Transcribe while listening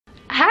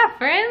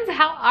friends,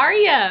 how are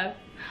ya?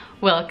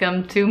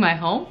 Welcome to my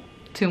home,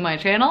 to my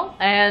channel,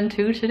 and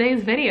to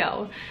today's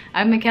video.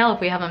 I'm Mikkel,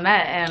 if we haven't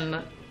met,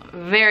 and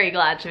very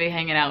glad to be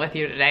hanging out with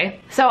you today.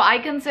 So I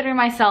consider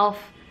myself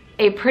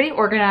a pretty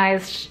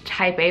organized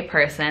type A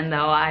person,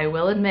 though I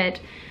will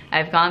admit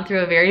I've gone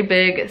through a very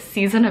big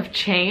season of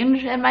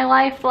change in my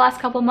life the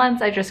last couple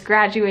months. I just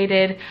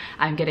graduated,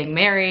 I'm getting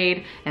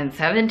married in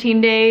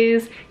 17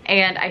 days,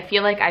 and I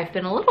feel like I've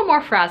been a little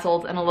more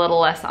frazzled and a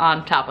little less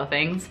on top of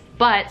things.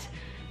 But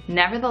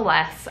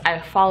nevertheless, I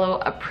follow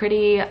a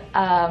pretty,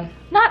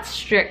 not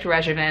strict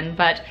regimen,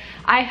 but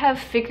I have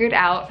figured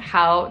out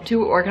how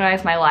to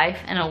organize my life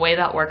in a way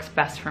that works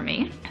best for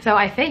me. So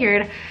I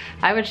figured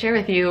I would share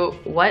with you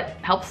what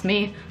helps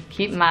me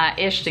keep my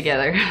ish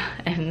together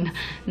and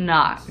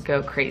not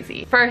go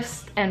crazy.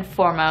 First and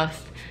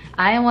foremost,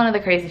 I am one of the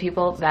crazy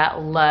people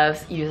that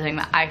loves using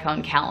the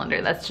iPhone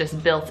calendar that's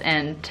just built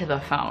into the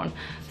phone.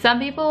 Some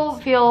people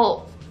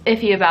feel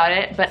iffy about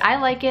it, but I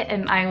like it,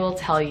 and I will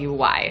tell you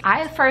why.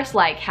 I first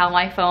like how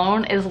my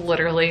phone is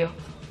literally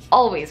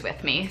always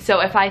with me. So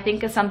if I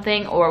think of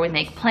something or we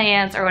make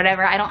plans or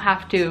whatever, I don't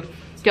have to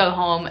go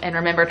home and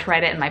remember to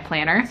write it in my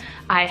planner.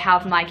 I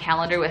have my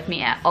calendar with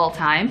me at all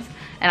times,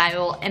 and I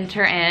will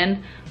enter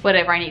in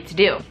whatever I need to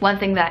do. One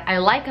thing that I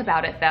like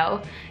about it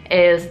though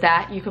is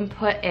that you can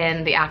put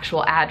in the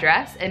actual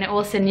address and it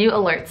will send you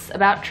alerts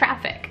about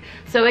traffic.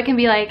 So it can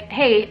be like,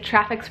 hey,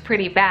 traffic's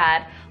pretty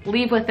bad,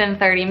 leave within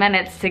 30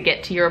 minutes to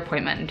get to your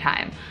appointment in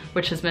time,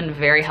 which has been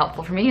very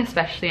helpful for me,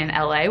 especially in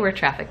LA where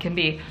traffic can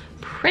be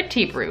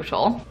pretty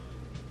brutal.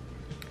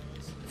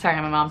 Sorry,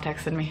 my mom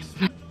texted me.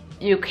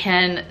 You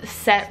can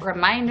set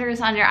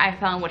reminders on your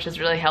iPhone, which has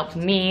really helped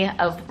me,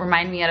 of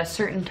remind me at a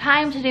certain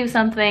time to do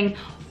something,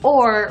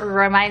 or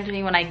remind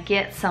me when I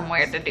get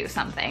somewhere to do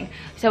something.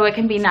 So it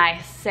can be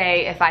nice,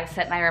 say if I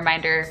set my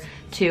reminder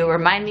to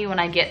remind me when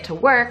I get to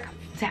work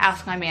to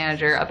ask my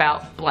manager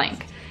about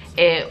blank.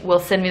 It will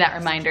send me that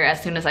reminder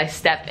as soon as I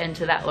step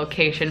into that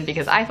location,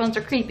 because iPhones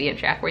are creepy and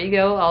track where you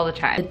go all the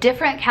time. A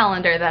different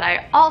calendar that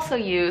I also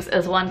use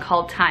is one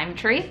called Time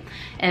Tree,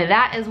 and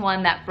that is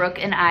one that Brooke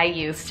and I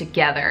use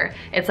together.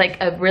 It's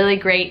like a really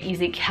great,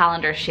 easy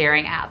calendar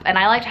sharing app. And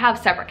I like to have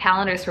separate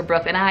calendars for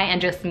Brooke and I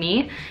and just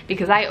me,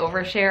 because I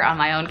overshare on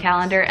my own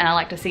calendar and I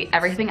like to see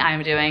everything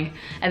I'm doing.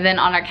 And then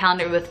on our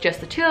calendar with just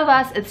the two of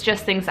us, it's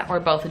just things that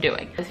we're both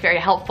doing. It's very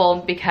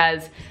helpful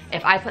because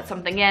if I put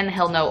something in,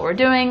 he'll know what we're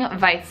doing,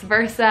 vice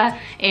versa,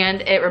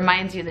 and it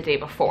reminds you the day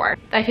before.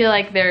 I feel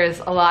like there's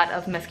a lot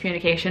of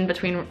miscommunication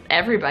between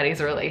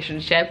everybody's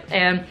relationship,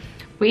 and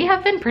we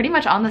have been pretty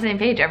much on the same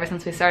page ever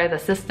since we started the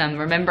system,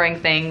 remembering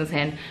things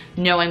and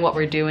knowing what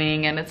we're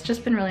doing, and it's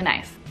just been really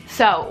nice.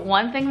 So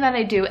one thing that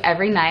I do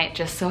every night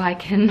just so I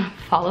can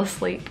fall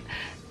asleep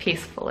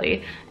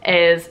peacefully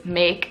is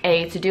make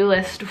a to-do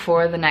list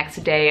for the next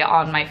day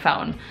on my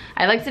phone.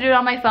 I like to do it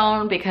on my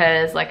phone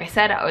because, like I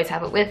said, I always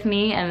have it with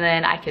me, and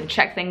then I can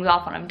check things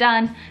off when I'm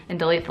done and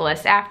delete the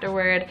list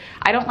afterward.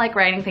 I don't like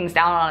writing things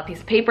down on a piece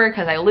of paper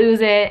because I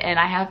lose it and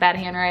I have bad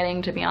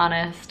handwriting, to be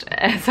honest.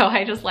 So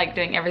I just like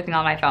doing everything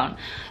on my phone.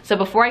 So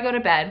before I go to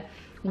bed,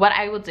 what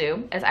I will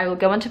do is I will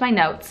go into my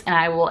notes and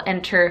I will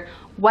enter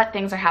what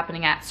things are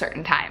happening at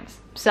certain times.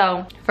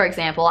 So for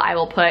example, I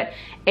will put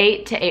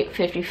 8 to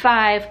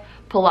 8:55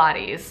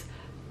 Pilates,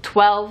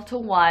 12 to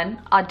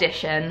 1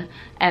 audition,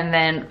 and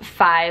then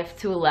 5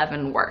 to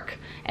 11 work.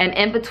 And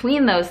in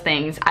between those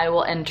things, I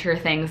will enter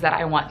things that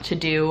I want to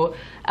do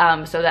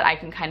so that I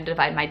can kind of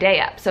divide my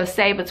day up. So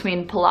say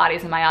between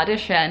Pilates and my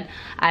audition,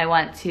 I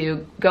want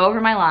to go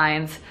over my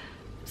lines,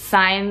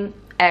 sign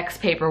X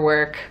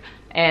paperwork,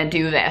 and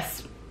do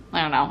this.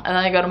 I don't know. And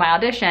then I go to my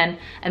audition,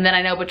 and then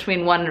I know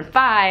between 1 and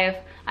 5,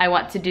 I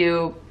want to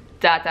do ...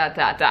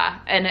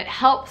 And it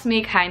helps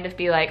me kind of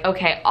be like,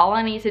 okay, all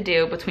I need to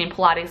do between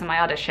Pilates and my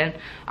audition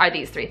are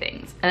these 3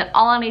 things. And then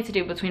all I need to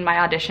do between my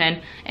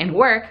audition and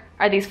work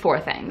are these 4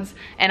 things.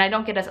 And I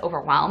don't get as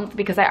overwhelmed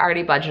because I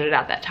already budgeted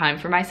out that time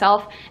for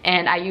myself.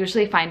 And I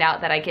usually find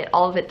out that I get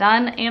all of it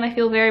done, and I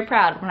feel very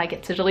proud when I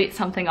get to delete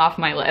something off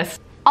my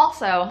list.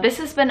 Also, this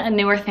has been a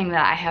newer thing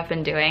that I have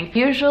been doing.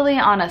 Usually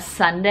on a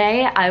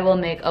Sunday, I will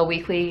make a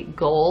weekly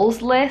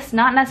goals list,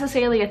 not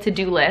necessarily a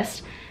to-do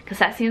list, because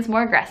that seems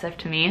more aggressive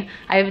to me.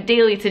 I have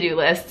daily to-do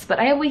lists, but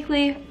I have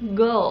weekly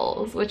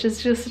goals, which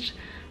is just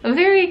a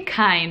very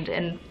kind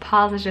and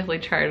positively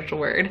charged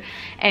word.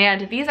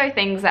 And these are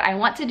things that I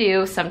want to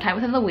do sometime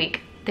within the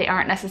week. They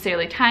aren't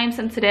necessarily time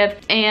sensitive,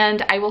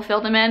 and I will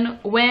fill them in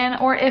when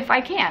or if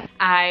I can.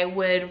 I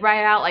would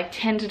write out like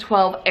 10 to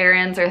 12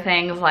 errands or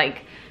things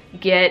like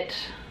get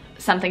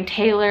something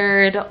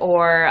tailored,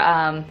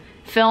 or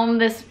film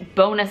this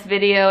bonus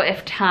video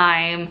if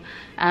time,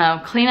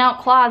 clean out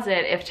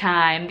closet if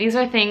time. These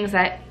are things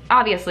that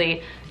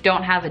obviously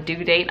don't have a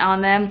due date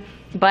on them,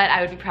 but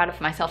I would be proud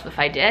of myself if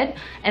I did.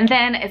 And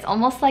then it's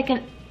almost like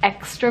an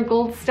extra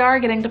gold star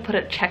getting to put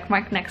a check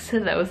mark next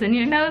to those in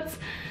your notes.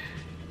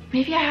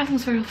 maybe I have some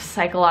sort of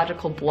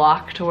psychological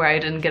block to where I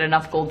didn't get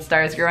enough gold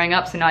stars growing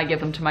up, so now I give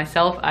them to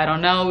myself. I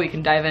don't know, we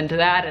can dive into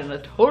that in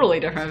a totally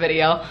different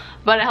video,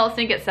 but it helps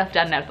me get stuff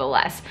done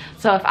nevertheless.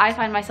 So if I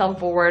find myself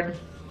bored,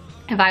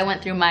 if I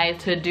went through my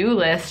to-do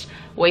list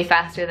way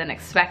faster than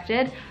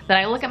expected, then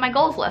I look at my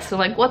goals list. So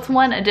like, what's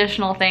one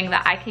additional thing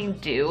that I can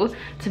do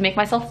to make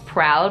myself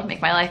proud,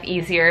 make my life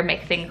easier,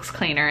 make things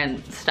cleaner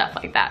and stuff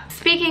like that.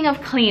 Speaking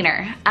of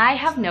cleaner, I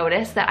have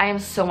noticed that I am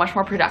so much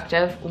more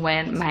productive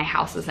when my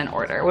house is in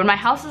order. When my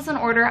house is in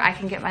order, I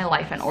can get my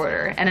life in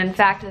order. And in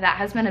fact, that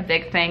has been a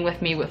big thing with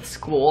me with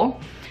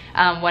school.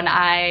 When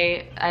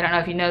I don't know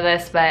if you know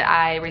this, but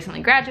I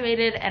recently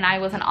graduated and I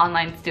was an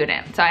online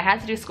student. So I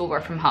had to do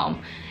schoolwork from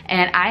home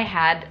and I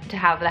had to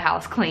have the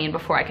house clean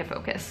before I could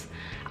focus.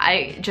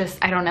 I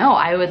don't know,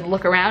 I would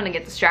look around and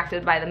get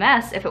distracted by the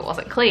mess if it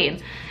wasn't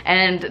clean.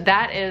 And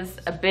that is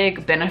a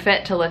big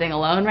benefit to living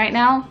alone right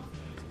now.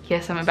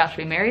 Yes, I'm about to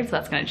be married, so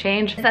that's gonna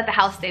change. Is that the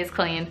house stays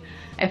clean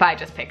if I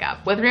just pick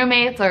up. With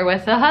roommates or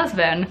with a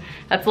husband,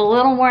 that's a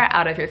little more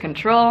out of your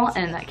control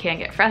and that can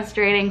get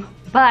frustrating,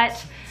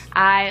 but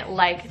I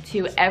like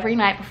to, every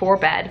night before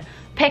bed,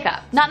 pick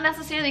up. Not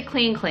necessarily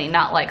clean,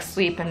 not like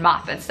sweep and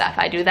mop and stuff.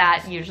 I do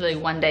that usually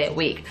one day a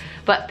week,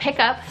 but pick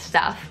up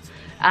stuff.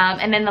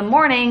 And in the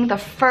morning, the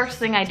first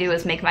thing I do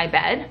is make my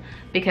bed,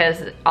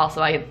 because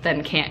also I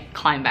then can't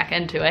climb back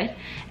into it.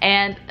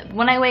 And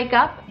when I wake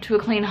up to a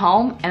clean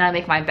home and I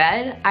make my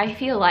bed, I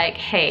feel like,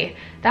 hey,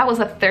 that was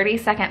a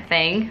 30-second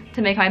thing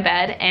to make my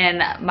bed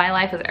and my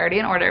life is already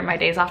in order. My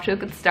day's off to a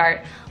good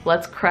start.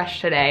 Let's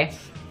crush today.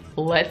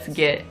 Let's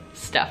get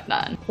stuff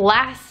done.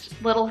 Last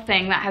little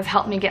thing that has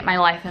helped me get my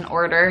life in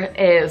order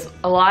is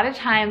a lot of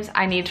times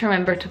I need to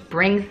remember to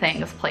bring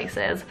things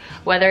places,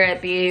 whether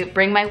it be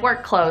bring my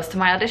work clothes to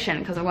my audition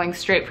because I'm going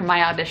straight from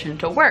my audition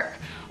to work,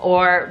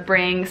 or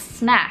bring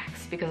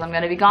snacks because I'm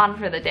gonna be gone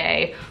for the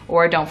day,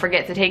 or don't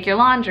forget to take your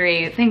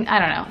laundry, I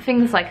don't know,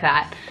 things like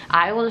that.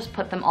 I will just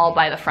put them all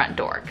by the front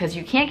door because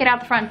you can't get out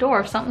the front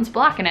door if something's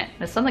blocking it.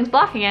 If something's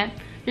blocking it,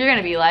 you're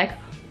gonna be like,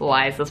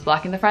 why is this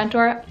blocking the front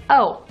door?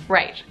 Oh,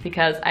 right,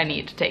 because I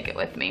need to take it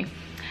with me.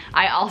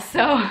 I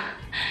also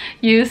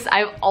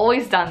I've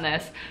always done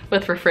this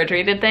with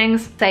refrigerated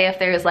things. Say if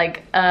there's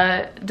like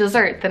a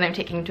dessert that I'm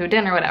taking to a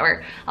dinner or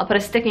whatever, I'll put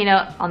a sticky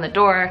note on the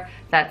door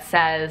that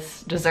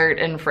says dessert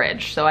in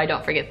fridge so I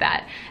don't forget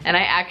that. And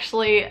I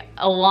actually,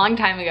 a long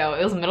time ago,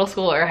 it was middle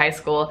school or high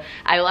school,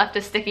 I left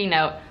a sticky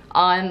note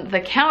on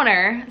the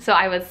counter so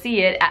I would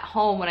see it at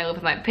home when I lived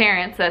with my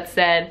parents that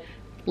said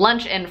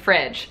lunch in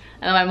fridge.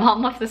 And my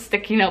mom left the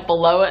sticky note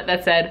below it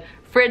that said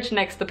fridge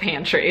next to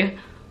pantry.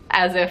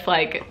 As if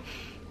like,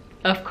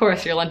 of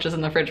course your lunch is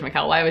in the fridge,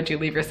 Mikkel. Why would you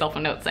leave yourself a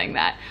note saying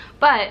that?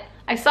 But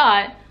I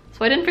saw it,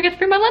 so I didn't forget to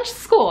bring my lunch to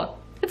school.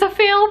 It's a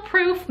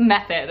fail-proof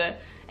method.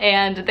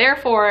 And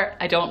therefore,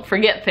 I don't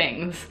forget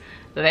things.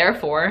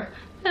 Therefore,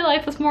 my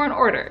life is more in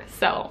order.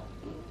 So,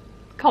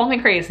 call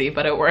me crazy,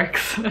 but it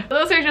works.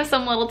 Those are just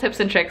some little tips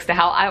and tricks to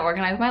how I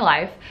organize my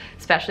life,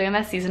 especially in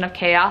this season of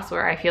chaos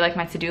where I feel like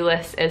my to-do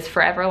list is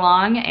forever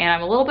long and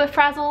I'm a little bit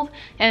frazzled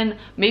and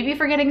maybe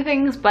forgetting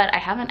things, but I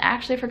haven't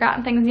actually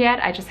forgotten things yet.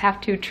 I just have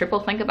to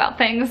triple think about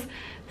things.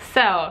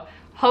 So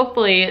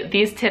hopefully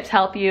these tips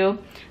help you.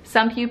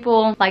 Some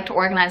people like to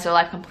organize their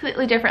life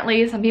completely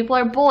differently. Some people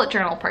are bullet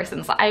journal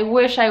persons. I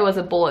wish I was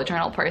a bullet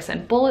journal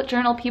person. Bullet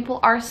journal people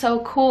are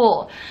so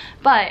cool,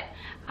 but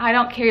I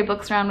don't carry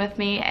books around with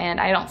me and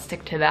I don't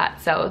stick to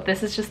that. So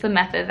this is just the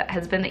method that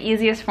has been the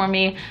easiest for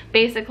me.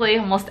 Basically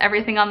almost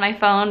everything on my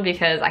phone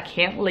because I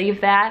can't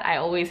leave that. I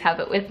always have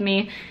it with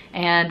me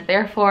and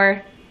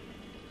therefore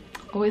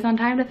always on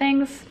time to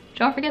things.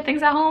 Don't forget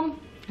things at home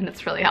and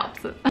it's really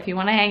helps. If you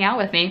want to hang out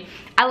with me,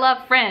 I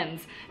love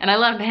friends and I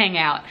love to hang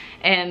out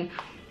and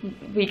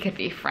we could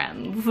be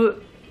friends,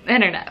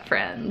 internet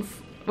friends,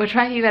 which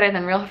might be better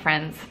than real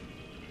friends,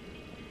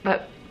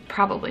 but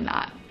probably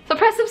not. So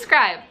press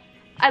subscribe.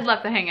 I'd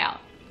love to hang out.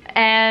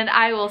 And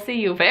I will see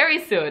you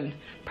very soon.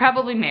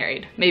 Probably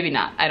married. Maybe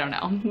not. I don't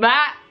know.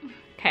 Bye.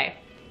 Okay.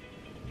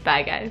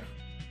 Bye, guys.